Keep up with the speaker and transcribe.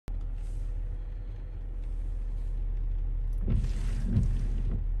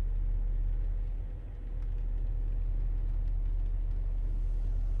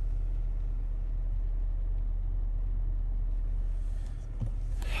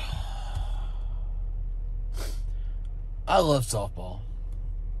I love softball.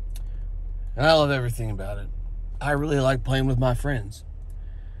 And I love everything about it. I really like playing with my friends.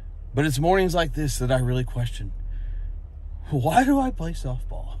 But it's mornings like this that I really question, why do I play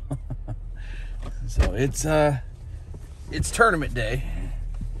softball? So it's tournament day.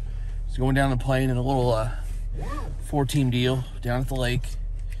 Just going down and playing in a little 4-team deal down at the lake.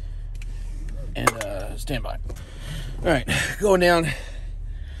 And stand by. All right, going down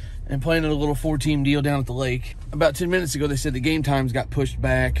and playing in a little 4-team deal down at the lake. About 10 minutes ago, they said the game times got pushed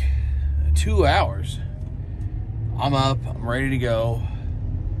back 2 hours. I'm up, I'm ready to go.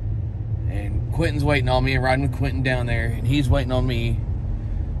 And Quentin's waiting on me. I'm riding with Quentin down there, and he's waiting on me.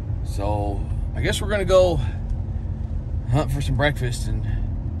 So I guess we're gonna go hunt for some breakfast and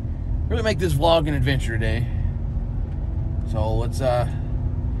really make this vlog an adventure today. So let's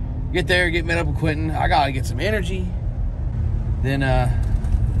get there, get met up with Quentin. I gotta get some energy. Then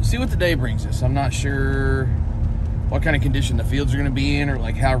see what the day brings us. I'm not sure what kind of condition the fields are gonna be in, or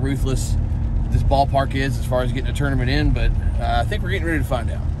like how ruthless this ballpark is as far as getting a tournament in, but I think we're getting ready to find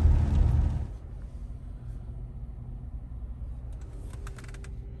out.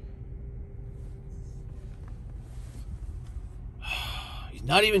 He's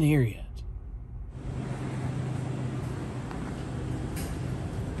not even here yet.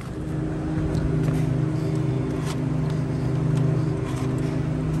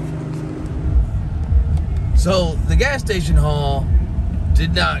 So the gas station haul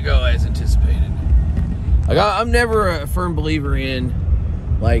did not go as anticipated. Like, I'm never a firm believer in,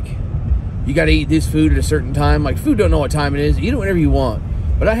 like, you got to eat this food at a certain time. Like, food don't know what time it is. Eat it whenever you want.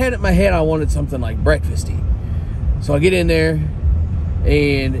 But I had it in my head I wanted something like breakfasty. So I get in there,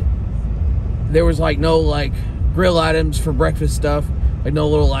 and there was like no like grill items for breakfast stuff. Like no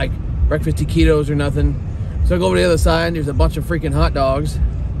little like breakfast taquitos or nothing. So I go over to the other side, and there's a bunch of freaking hot dogs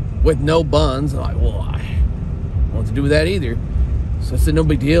with no buns. I'm like, well, I don't know what to do with that either. So I said, no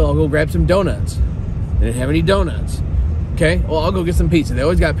big deal. I'll go grab some donuts. They didn't have any donuts. Okay, well, I'll go get some pizza. They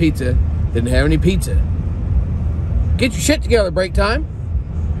always got pizza. Didn't have any pizza. Get your shit together, break time.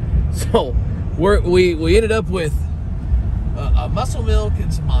 So we ended up with a Muscle Milk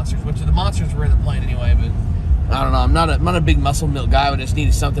and some Monsters, which the Monsters were in the plane anyway, but I don't know. I'm not a big Muscle Milk guy. I just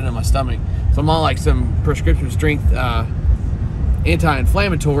needed something in my stomach. So I'm on like some prescription strength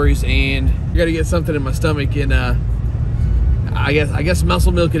anti-inflammatories, and you got to get something in my stomach, and I guess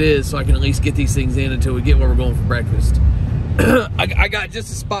Muscle Milk it is, so I can at least get these things in until we get where we're going for breakfast. I got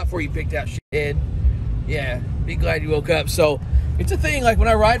just a spot for you picked out, shithead. Yeah, be glad you woke up. So it's a thing, like when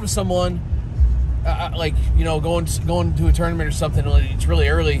I ride with someone, like, you know, going to a tournament or something, it's really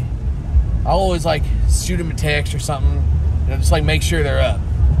early, I'll always like shoot them a text or something, you know, just like make sure they're up.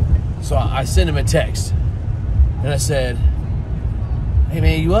 So I send him a text, and I said, hey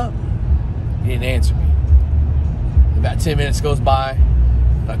man, you up? He didn't answer me. About 10 minutes goes by,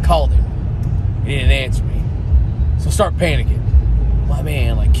 I called him. He didn't answer me. So I start panicking. My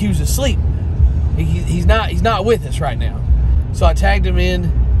man, like, Q's asleep. He's not with us right now. So I tagged him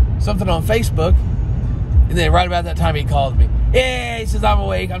in something on Facebook, and then right about that time he called me. Yeah, he says, I'm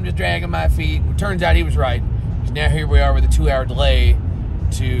awake, I'm just dragging my feet. Well, turns out he was right. So now here we are with a 2-hour delay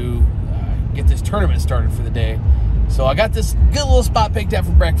to get this tournament started for the day. So I got this good little spot picked out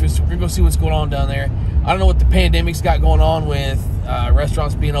for breakfast. We're going to go see what's going on down there. I don't know what the pandemic's got going on with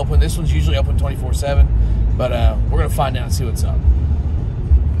restaurants being open. This one's usually open 24/7. But we're going to find out and see what's up.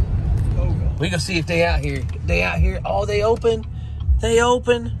 We go see if they out here. They out here. Oh, they open. They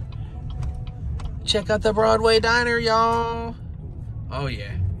open. Check out the Broadway Diner, y'all. Oh,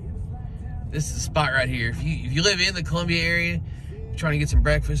 yeah. This is the spot right here. If you live in the Columbia area, trying to get some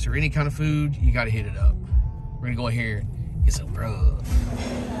breakfast or any kind of food, you got to hit it up. We're going to go in here and get some grub.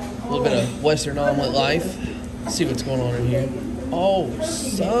 A little bit of Western omelet life. Let's see what's going on in here. Oh,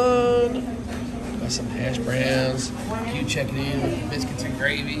 son. Got some hash browns. You checking in with the biscuits and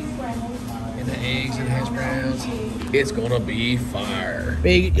gravy. And the eggs and the hash browns. It's going to be fire.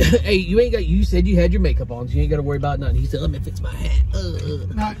 Hey, you said you had your makeup on, so you ain't got to worry about nothing. He said, let me fix my hat. No,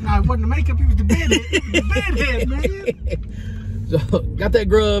 it wasn't the makeup. It was the bed. It was the bed head, man. So, got that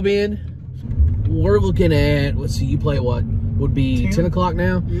grub in. We're looking at, let's see, you play at what? Would be 10 o'clock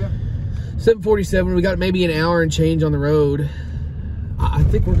now? Yeah. 7:47. We got maybe an hour and change on the road. I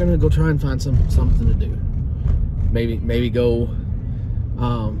think we're gonna go try and find something to do. Maybe go.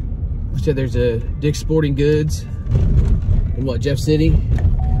 We said there's a Dick's Sporting Goods in what, Jeff City?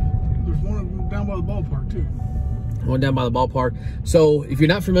 There's one down by the ballpark too. One down by the ballpark. So if you're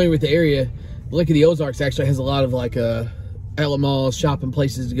not familiar with the area, Lake of the Ozarks actually has a lot of like outlet malls, shopping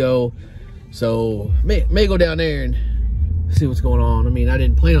places to go. So may go down there and see what's going on. I mean, I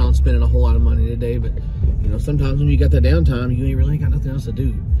didn't plan on spending a whole lot of money today, but you know, sometimes when you got that downtime, you ain't really got nothing else to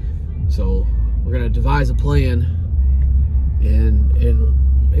do. So we're gonna devise a plan and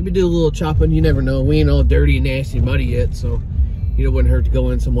maybe do a little chopping. You never know. We ain't all dirty and nasty and muddy yet, so you know, it wouldn't hurt to go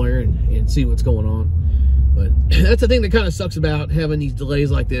in somewhere and see what's going on. But that's the thing that kind of sucks about having these delays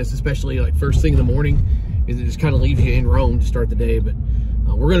like this, especially like first thing in the morning, is it just kind of leaves you in Rome to start the day. But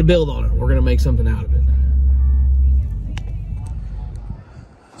we're going to build on it. We're going to make something out of it.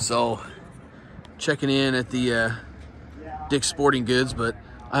 So, checking in at the Dick's Sporting Goods, but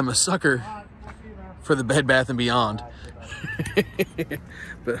I'm a sucker for the Bed Bath & Beyond.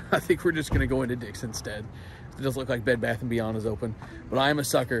 But I think we're just going to go into Dick's instead. It does look like Bed Bath & Beyond is open, but I am a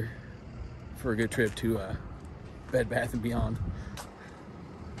sucker for a good trip to Bed Bath & Beyond.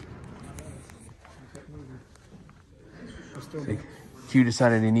 Q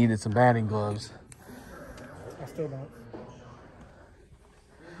decided he needed some batting gloves. I still don't.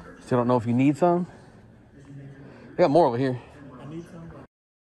 Still don't know if you need some? They got more over here. I need some.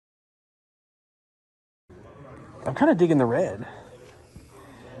 I'm kind of digging the red.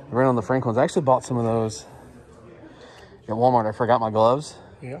 The red on the Franklins. I actually bought some of those at Walmart. I forgot my gloves.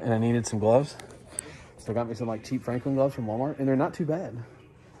 Yeah. And I needed some gloves. So I got me some like cheap Franklin gloves from Walmart, and they're not too bad.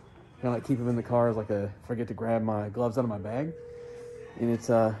 I like keep them in the car as like a forget to grab my gloves out of my bag. And it's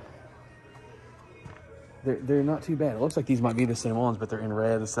they're not too bad. It looks like these might be the same ones, but they're in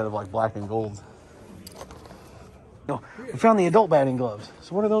red instead of like black and gold. No, we found the adult batting gloves.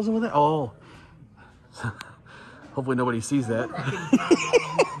 So what are those over there? Oh. Hopefully nobody sees that.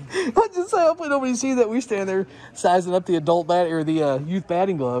 I just say hopefully nobody sees that. We stand there sizing up the adult bat or the youth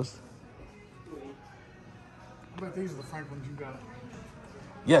batting gloves. I bet these are the Franklins you got.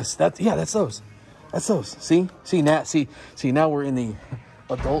 Yes, that's those. That's those. See now we're in the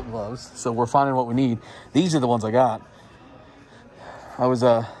adult gloves, so we're finding what we need. These are the ones I got. I was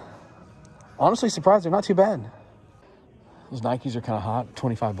honestly surprised they're not too bad. Those Nikes are kind of hot,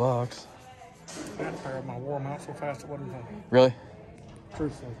 $25. I had to pair up my warm out so fast it wasn't funny. Really?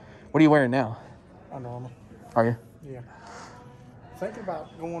 Truthfully. What are you wearing now? Under Armour. Are you? Yeah. Thinking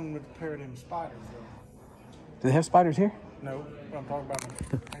about going with a pair of them spiders though. Do they have spiders here? No, but I'm talking about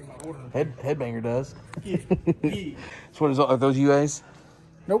them. I ain't about ordering them. Headbanger does. Yeah. Yeah. So what is are those UAs?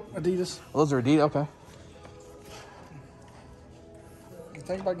 Nope, Adidas. Oh, those are Adidas. Okay. I'm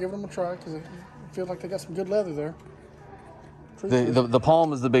thinking about giving them a try because I feel like they got some good leather there. The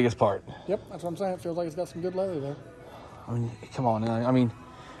palm is the biggest part. Yep, that's what I'm saying. It feels like it's got some good leather there. I mean, come on. I mean,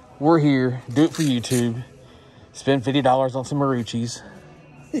 we're here. Do it for YouTube. Spend $50 on some Marucci's.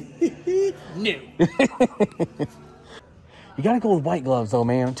 No. You gotta go with white gloves, though,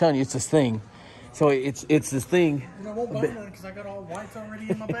 man. I'm telling you, it's this thing. So it's this thing. You know, I won't buy none because I got all whites already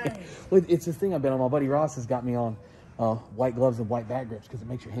in my bag. Well, it's this thing I've been on. My buddy Ross has got me on white gloves and white bat grips because it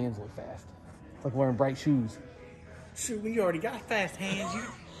makes your hands look fast. It's like wearing bright shoes. Shoot, when you already got fast hands,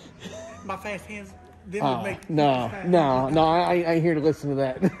 my fast hands then would make. No, I ain't here to listen to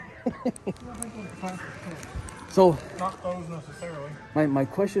that. So, not those necessarily. My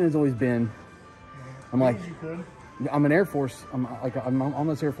question has always been, I'm like, You could. I'm an Air Force. I'm on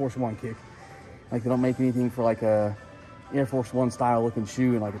this Air Force One kick. Like they don't make anything for like a Air Force One style looking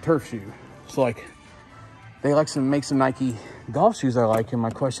shoe and like a turf shoe. So like they like to make some Nike golf shoes I like. And my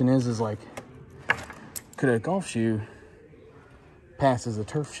question is like, could a golf shoe pass as a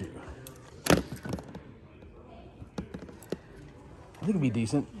turf shoe? I think it'd be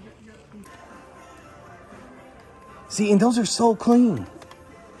decent. See, and those are so clean.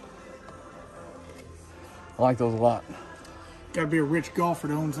 I like those a lot. Gotta be a rich golfer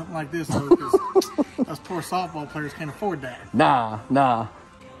to own something like this, though, because us poor softball players can't afford that. Nah.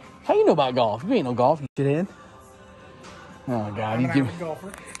 How you know about golf? You ain't no golf, you shithead. Oh, God. I'm an avid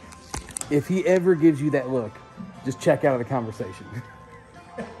golfer. If he ever gives you that look, just check out of the conversation.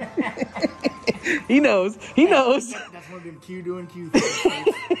 He knows. That's one of them Q doing Q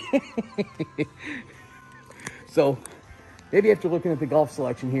things. So, maybe after looking at the golf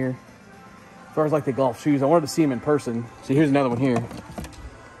selection here, as far as like the golf shoes, I wanted to see them in person. See, here's another one here.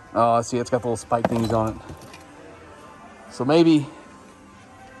 Oh, I see, it's got the little spike things on it. So maybe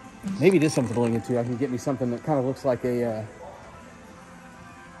this is something to look into. I can get me something that kind of looks like a,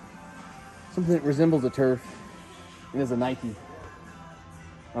 something that resembles a turf. It is a Nike.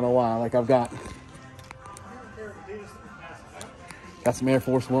 I don't know why. Like I've got some Air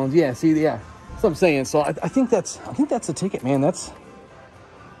Force Ones. Yeah, see, yeah. That's what I'm saying. So I think that's a ticket, man. That's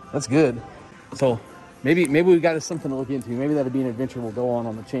good. So maybe we got something to look into. Maybe that'll be an adventure we'll go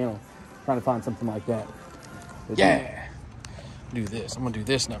on the channel, trying to find something like that. But yeah. Do this. I'm gonna do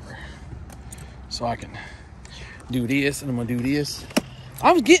this number, so I can Do this, and I'm gonna do this.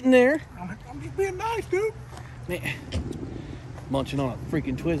 I was getting there. I'm just being nice, dude. Man, munching on a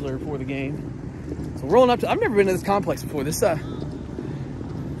freaking Twizzler before the game. So rolling up to, I've never been to this complex before. This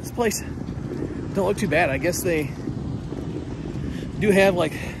place don't look too bad. I guess they do have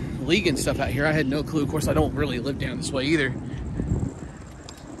like league and stuff out here. I had no clue. Of course, I don't really live down this way either.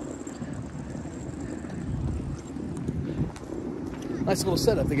 Nice little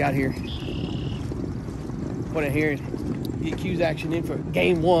setup they got here. Put it here and get Q's action in for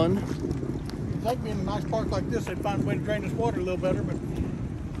game 1. It's like being in a nice park like this, they'd find a way to drain this water a little better, but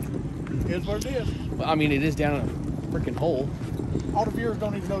it is what it is. Well, I mean, it is down a freaking hole. All the viewers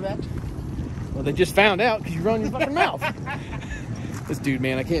don't even know that. Well, they just found out because you run your fucking mouth. This dude,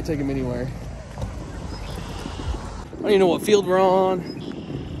 man, I can't take him anywhere. I don't even know what field we're on.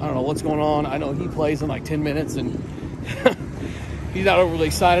 I don't know what's going on. I know he plays in like 10 minutes and he's not overly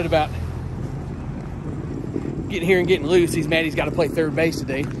excited about getting here and getting loose. He's mad he's got to play third base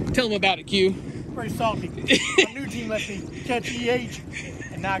today. Tell him about it, Q. Pretty salty. My new team let me catch EH,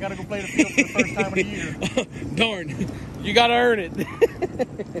 and now I got to go play the field for the first time in a year. Darn, you got to earn it.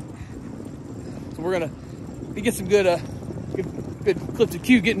 So we're gonna get some good clips of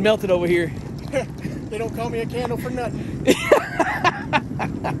Q getting melted over here. They don't call me a candle for nothing.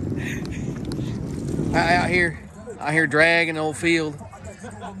 out here dragging the old field.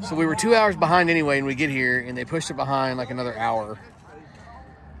 So we were 2 hours behind anyway, and we get here, and they pushed it behind like another hour.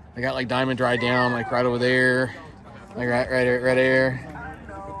 They got like diamond dry down, like right over there, like right there.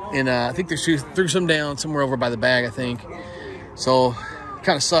 And I think they threw some down somewhere over by the bag, I think. So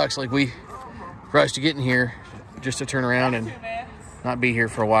kind of sucks. Like we rushed to get in here just to turn around and not be here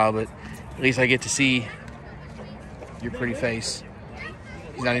for a while, but at least I get to see your pretty face.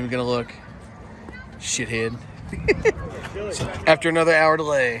 He's not even gonna look. Shithead. So after another hour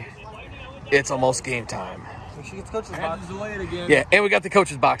delay, it's almost game time. She gets coach's box. Yeah, and we got the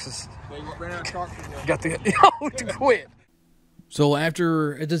coach's boxes. Got the to quit. So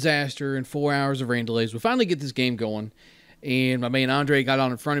after a disaster and 4 hours of rain delays, we finally get this game going. And my man Andre got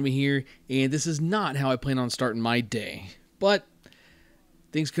on in front of me here, and this is not how I plan on starting my day. But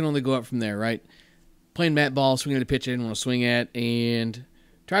things can only go up from there, right? Playing mat ball, swinging at a pitch I didn't want to swing at, and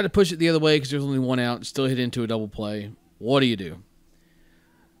tried to push it the other way because there's only one out, still hit into a double play. What do you do?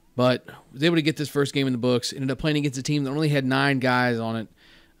 But was able to get this first game in the books. Ended up playing against a team that only had 9 guys on it.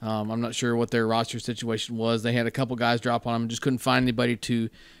 I'm not sure what their roster situation was. They had a couple guys drop on them and just couldn't find anybody to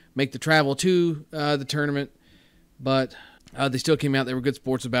make the travel to the tournament. But they still came out. They were good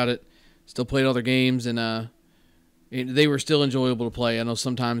sports about it. Still played all their games, and they were still enjoyable to play. I know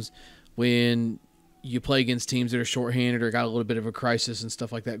sometimes when you play against teams that are shorthanded or got a little bit of a crisis and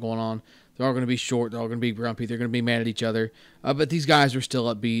stuff like that going on, they're all going to be short. They're all going to be grumpy. They're going to be mad at each other. But these guys are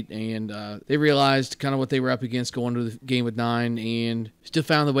still upbeat, and they realized kind of what they were up against going to the game with 9 and still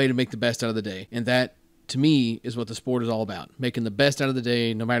found the way to make the best out of the day. And that, to me, is what the sport is all about, making the best out of the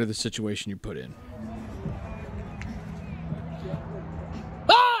day no matter the situation you're put in.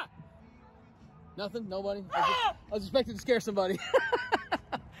 Ah! Nothing? Nobody? I was expecting to scare somebody.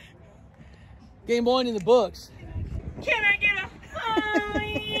 Game 1 in the books. Can I get a oh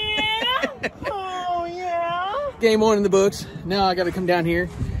yeah? Oh yeah? Game 1 in the books. Now I got to come down here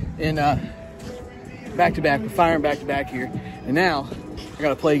and back to back. We're firing back to back here. And now I got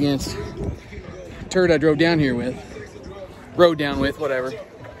to play against a turd I drove down here with. Rode down with, whatever.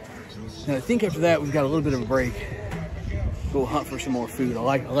 And I think after that we've got a little bit of a break. Go hunt for some more food. I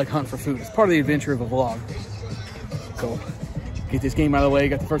like hunting for food. It's part of the adventure of a vlog. So get this game out of the way.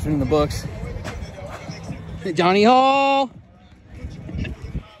 Got the first one in the books. Johnny Hall.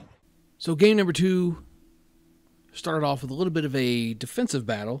 So game number 2 started off with a little bit of a defensive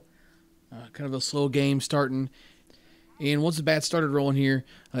battle. Kind of a slow game starting. And once the bats started rolling here,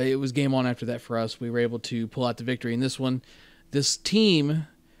 it was game on after that for us. We were able to pull out the victory in this one. This team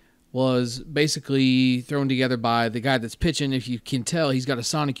was basically thrown together by the guy that's pitching. If you can tell, he's got a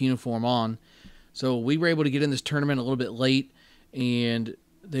Sonic uniform on. So we were able to get in this tournament a little bit late, and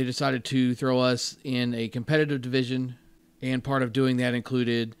they decided to throw us in a competitive division, and part of doing that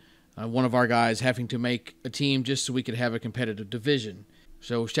included one of our guys having to make a team just so we could have a competitive division.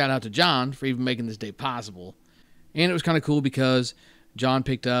 So shout out to John for even making this day possible. And it was kind of cool because John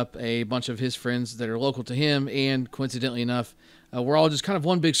picked up a bunch of his friends that are local to him, and coincidentally enough, we're all just kind of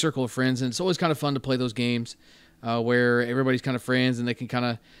one big circle of friends, and it's always kind of fun to play those games where everybody's kind of friends and they can kind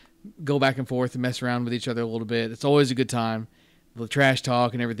of go back and forth and mess around with each other a little bit. It's always a good time. The trash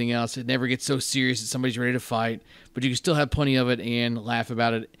talk and everything else, it never gets so serious that somebody's ready to fight, but you can still have plenty of it and laugh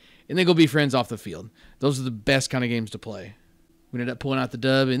about it, and then go be friends off the field. Those are the best kind of games to play. We ended up pulling out the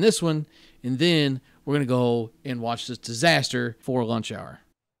dub in this one, and then we're going to go and watch this disaster for lunch hour.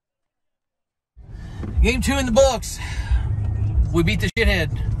 Game 2 in the books. We beat the shithead.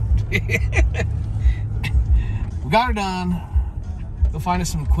 We got her done. Go find us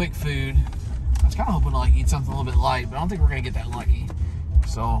some quick food. I was kind of hoping to like eat something a little bit light, but I don't think we're going to get that lucky.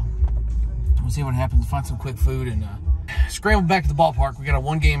 So we'll see what happens. Find some quick food and scramble back to the ballpark. We got a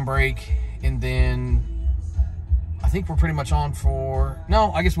 1 game break, and then I think we're pretty much on for,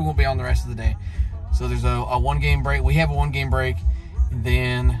 no, I guess we won't be on the rest of the day. So there's a 1 game break. We have a 1 game break, and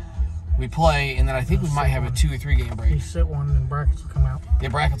then we play, and then I think we might have a 2 or 3 game break. You sit one, and brackets will come out. Yeah,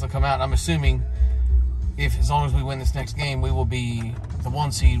 brackets will come out. I'm assuming as long as we win this next game, we will be the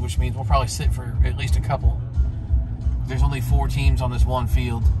 1 seed, which means we'll probably sit for at least a couple. There's only 4 teams on this one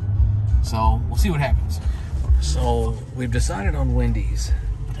field, so we'll see what happens. So we've decided on Wendy's.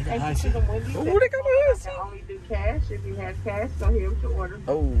 Thank you to the Wendy's. Oh, they got my You can only do cash. If you have cash, go ahead with your order.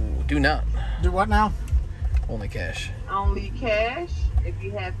 Oh, do not. Do what now? Only cash. Only cash. If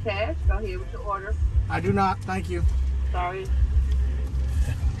you have cash, go ahead with your order. I do not. Thank you. Sorry.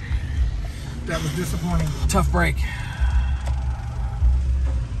 That was disappointing. Tough break.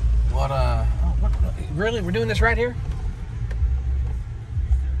 What, really? We're doing this right here?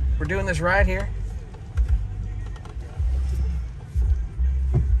 We're doing this right here?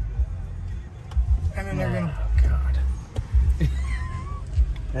 And then they're gonna.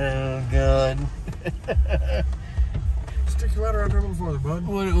 Oh, God. Stick your ladder out there a little further, bud.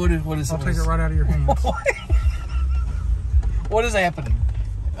 What is I'll take it right out of your hands. What is happening?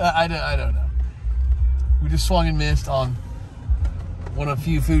 I don't know. We just swung and missed on one of a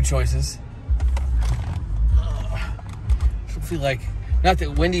few food choices. I feel like, not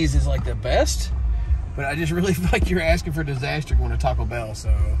that Wendy's is like the best, but I just really feel like you're asking for disaster going to Taco Bell.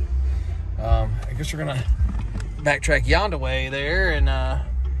 So I guess we're gonna backtrack yonder way there and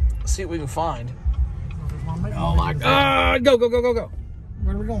see what we can find. Oh my God! Go!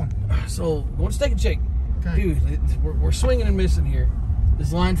 Where are we going? So, going Steak and Shake. Okay. Dude, we're swinging and missing here.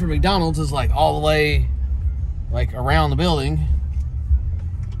 This line for McDonald's is like all the way, like around the building.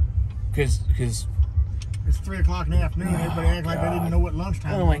 Because It's 3 o'clock in the afternoon. Everybody act like they didn't know what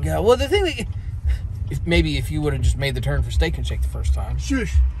lunchtime was. oh my God. Well, the thing that, maybe if you would have just made the turn for Steak and Shake the first time.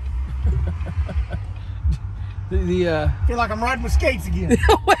 Shush. The Feel like I'm riding with skates again.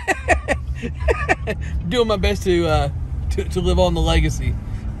 doing my best to live on the legacy.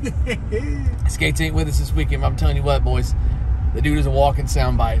 Skates ain't with us this weekend. I'm telling you what, boys, the dude is a walking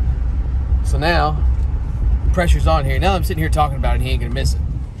soundbite. So now, pressure's on here. Now that I'm sitting here talking about it, he ain't gonna miss it.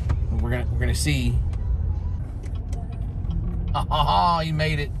 We're gonna see. You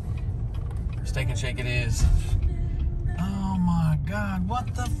made it. Steak and Shake it is. Oh my God!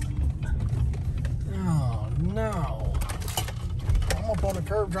 What the? Oh no! I'm up on the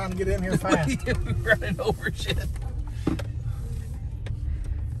curb trying to get in here fast. Running over shit.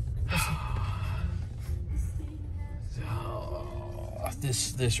 Oh,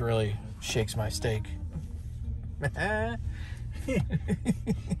 this really shakes my steak. Not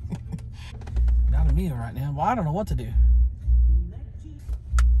a meal right now. Well, I don't know what to do.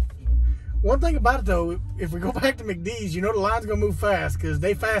 One thing about it though, if we go back to McD's, you know the line's gonna move fast because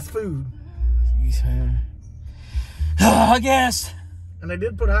they fast food. I guess. And they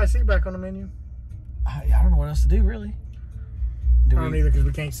did put high C back on the menu. I don't know what else to do, really. I don't either because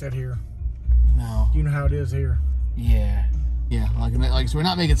we can't sit here. No. You know how it is here. Yeah. Like so we're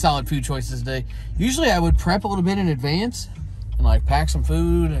not making solid food choices today. Usually I would prep a little bit in advance and like pack some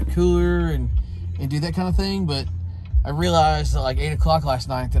food in a cooler and do that kind of thing. But I realized at like 8 o'clock last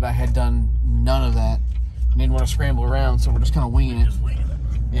night that I had done none of that. I didn't want to scramble around, so we're just kind of winging it.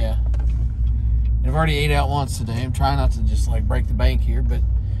 Yeah. I've already ate out once today. I'm trying not to just like break the bank here, but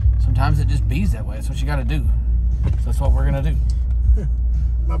sometimes it just bees that way. That's what you got to do. So that's what we're going to do.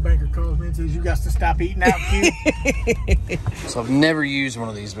 My banker calls me and says, you got to stop eating out, Q. So I've never used one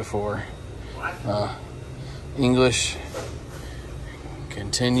of these before. English.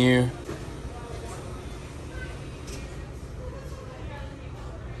 Continue.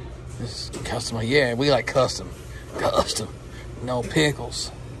 This is custom. Yeah, we like custom. Custom. No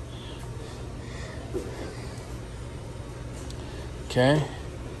pickles. Okay.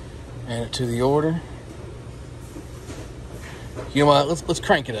 Add it to the order. You know what? Let's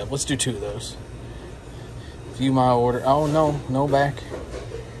crank it up. Let's do 2 of those. View my order. Oh no, no back.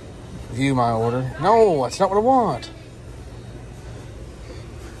 View my order. No, that's not what I want.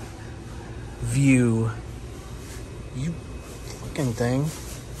 View. You fucking thing.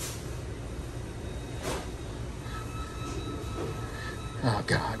 Oh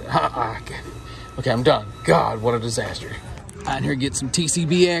God. Okay, I'm done. God, what a disaster. Out here, get some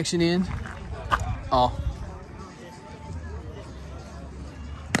TCB action in. Oh.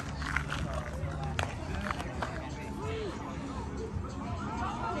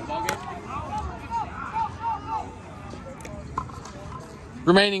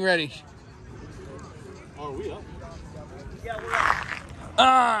 Remaining ready. Oh, we up?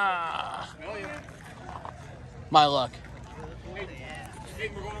 Ah! Hell yeah. My luck.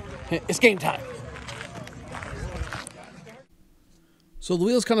 It's game time. So the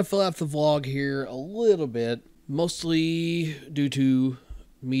wheels kind of fell off the vlog here a little bit, mostly due to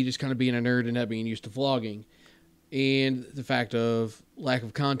me just kind of being a nerd and not being used to vlogging. And the fact of lack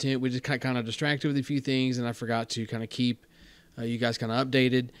of content, we just got kind of distracted with a few things, and I forgot to kind of keep you guys kind of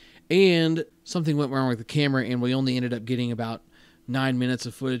updated. And something went wrong with the camera, and we only ended up getting about 9 minutes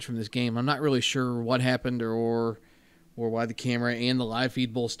of footage from this game. I'm not really sure what happened or why the camera and the live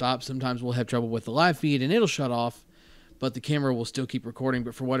feed both stopped. Sometimes we'll have trouble with the live feed, and it'll shut off, but the camera will still keep recording.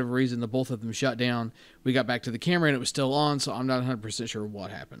 But for whatever reason, the both of them shut down. We got back to the camera, and it was still on, so I'm not 100% sure what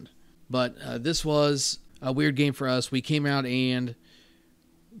happened. But this was a weird game for us. We came out and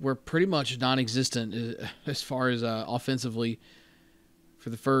we're pretty much non-existent as far as offensively for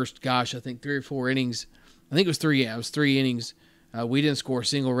the first, gosh, I think 3 or 4 innings. I think it was 3, yeah, it was 3 innings. We didn't score a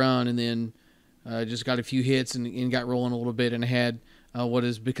single run, and then just got a few hits and got rolling a little bit, and had what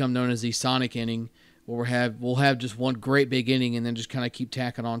has become known as the Sonic inning, where we'll have just one great big inning and then just kind of keep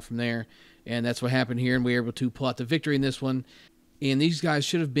tacking on from there. And that's what happened here, and we were able to pull out the victory in this one. And these guys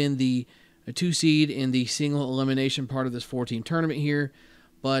should have been the 2 seed in the single elimination part of this 4-team tournament here,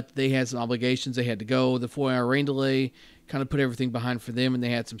 but they had some obligations. They had to go. The 4-hour rain delay kind of put everything behind for them, and they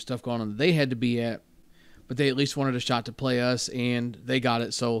had some stuff going on that they had to be at, but they at least wanted a shot to play us, and they got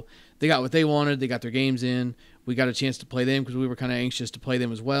it. So they got what they wanted. They got their games in. We got a chance to play them because we were kind of anxious to play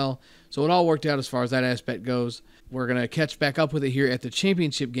them as well. So it all worked out as far as that aspect goes. We're going to catch back up with it here at the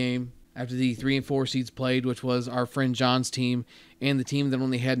championship game after the 3 and 4 seeds played, which was our friend John's team and the team that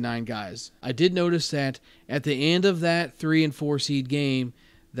only had 9 guys. I did notice that at the end of that 3 and 4 seed game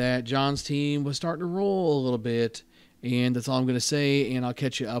that John's team was starting to roll a little bit, and that's all I'm going to say, and I'll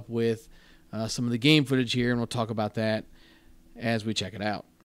catch you up with some of the game footage here, and we'll talk about that as we check it out.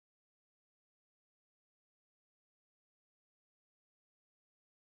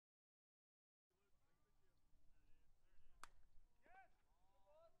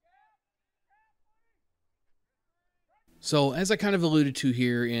 So as I kind of alluded to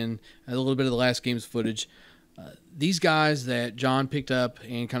here in a little bit of the last game's footage, these guys that John picked up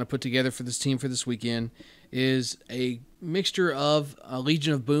and kind of put together for this team for this weekend is a mixture of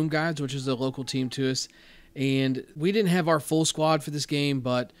Legion of Boom guys, which is a local team to us. And we didn't have our full squad for this game,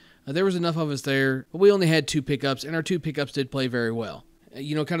 but there was enough of us there. But we only had 2 pickups, and our 2 pickups did play very well.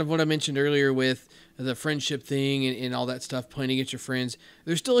 You know, kind of what I mentioned earlier with the friendship thing and all that stuff, playing against your friends,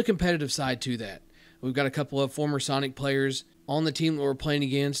 there's still a competitive side to that. We've got a couple of former Sonic players on the team that we're playing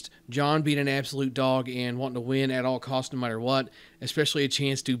against. John being an absolute dog and wanting to win at all costs no matter what, especially a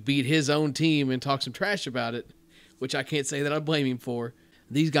chance to beat his own team and talk some trash about it, which I can't say that I blame him for.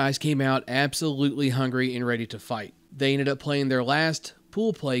 These guys came out absolutely hungry and ready to fight. They ended up playing their last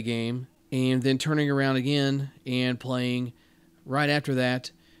pool play game and then turning around again and playing right after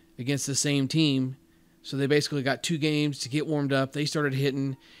that against the same team. So they basically got 2 games to get warmed up. They started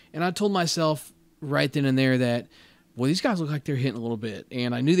hitting, and I told myself right then and there that, well, these guys look like they're hitting a little bit,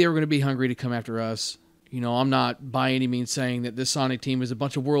 and I knew they were going to be hungry to come after us. You know, I'm not by any means saying that this Sonic team is a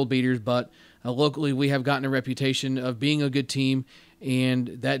bunch of world beaters, but locally we have gotten a reputation of being a good team, and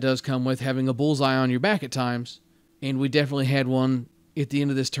that does come with having a bullseye on your back at times, and we definitely had one at the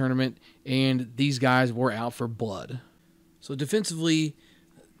end of this tournament, and these guys were out for blood. So defensively,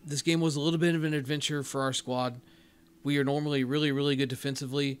 this game was a little bit of an adventure for our squad. We are normally really, really good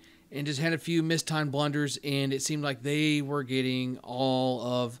defensively, and just had a few mistimed blunders, and it seemed like they were getting all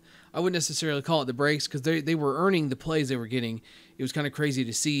of, I wouldn't necessarily call it the breaks, because they were earning the plays they were getting. It was kind of crazy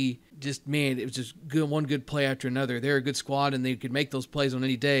to see. Just, man, it was just good, one good play after another. They're a good squad, and they could make those plays on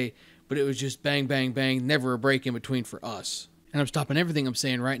any day, but it was just bang, bang, bang, never a break in between for us. And I'm stopping everything I'm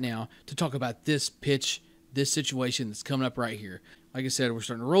saying right now to talk about this pitch, this situation that's coming up right here. Like I said, we're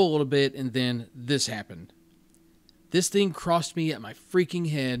starting to roll a little bit, and then this happened. This thing crossed me at my freaking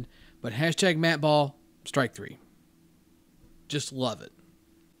head, but hashtag MattBall, strike 3. Just love it.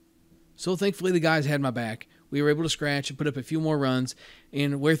 So thankfully the guys had my back. We were able to scratch and put up a few more runs,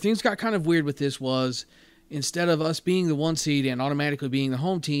 and where things got kind of weird with this was, instead of us being the 1 seed and automatically being the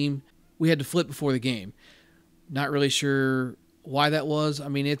home team, we had to flip before the game. Not really sure why that was. I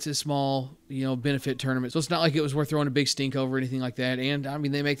mean, it's a small, benefit tournament, so it's not like it was worth throwing a big stink over or anything like that. And I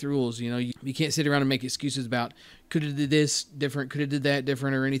mean, they make the rules. You can't sit around and make excuses about could have did this different, could have did that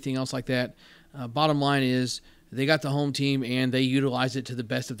different, or anything else like that. Bottom line is they got the home team and they utilized it to the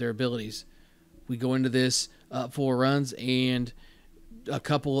best of their abilities. We go into this 4 runs and a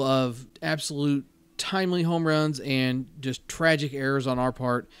couple of absolute timely home runs and just tragic errors on our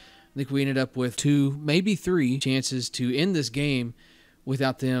part. I think we ended up with 2, maybe 3 chances to end this game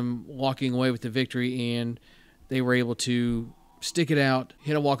without them walking away with the victory, and they were able to stick it out,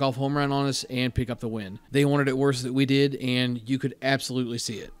 hit a walk-off home run on us, and pick up the win. They wanted it worse than we did, and you could absolutely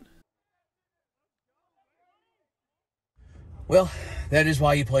see it. Well, that is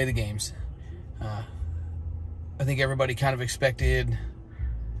why you play the games. I think everybody kind of expected,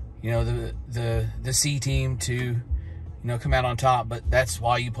 the C team to, come out on top, but that's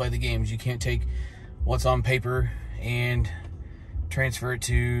why you play the games. You can't take what's on paper and transfer it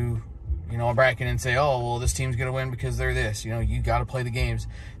to, a bracket and say, oh, well, this team's going to win because they're this. You got to play the games.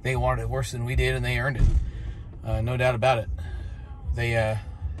 They wanted it worse than we did, and they earned it. No doubt about it. They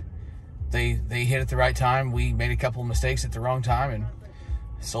hit at the right time. We made a couple of mistakes at the wrong time, and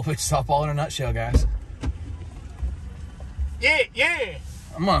Soul Pitch softball in a nutshell, guys. Yeah.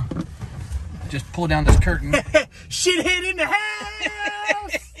 I'm going to just pull down this curtain. Shithead in the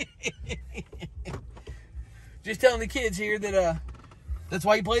house! Just telling the kids here that that's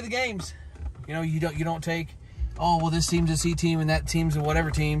why you play the games. You don't take, oh, well, this team's a C team and that team's a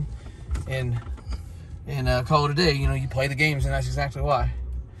whatever team, and call it a day. You play the games, and that's exactly why.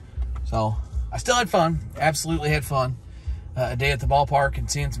 So I still had fun. Absolutely had fun. A day at the ballpark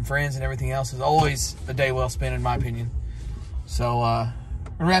and seeing some friends and everything else is always a day well spent, in my opinion. So I'm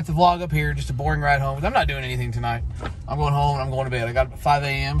gonna wrap the vlog up here. Just a boring ride home. I'm not doing anything tonight. I'm going home and I'm going to bed. I got up at 5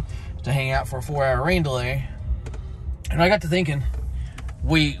 a.m. to hang out for a 4-hour rain delay. And I got to thinking,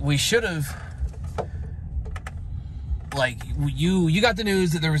 we should have, you got the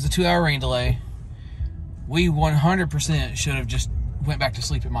news that there was a 2-hour rain delay. We 100% should have just went back to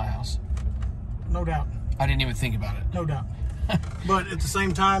sleep at my house. No doubt. I didn't even think about it. No doubt. But at the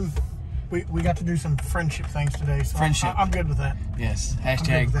same time, we got to do some friendship things today. So Friendship. I'm good with that. Yes. I'm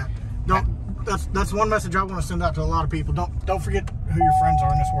Hashtag. good with that. That's one message I want to send out to a lot of people. Don't forget who your friends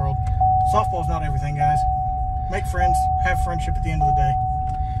are in this world. Softball's not everything, guys. Make friends. Have friendship at the end of the day.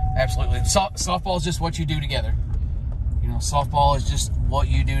 Absolutely. Softball is just what you do together. Softball is just what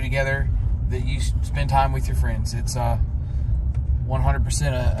you do together, that you spend time with your friends. It's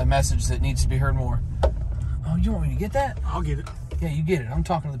 100% a message that needs to be heard more. Oh, you want me to get that? I'll get it. Yeah, you get it. I'm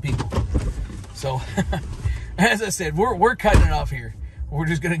talking to the people. So, as I said, we're cutting it off here. We're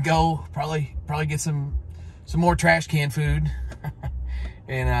just gonna go probably get some more trash can food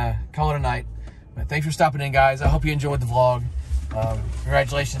and call it a night. But thanks for stopping in, guys. I hope you enjoyed the vlog.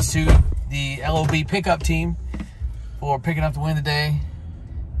 Congratulations to the LOB pickup team for picking up the win today.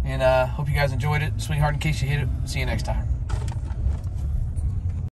 And hope you guys enjoyed it. Sweetheart, in case you hit it, see you next time.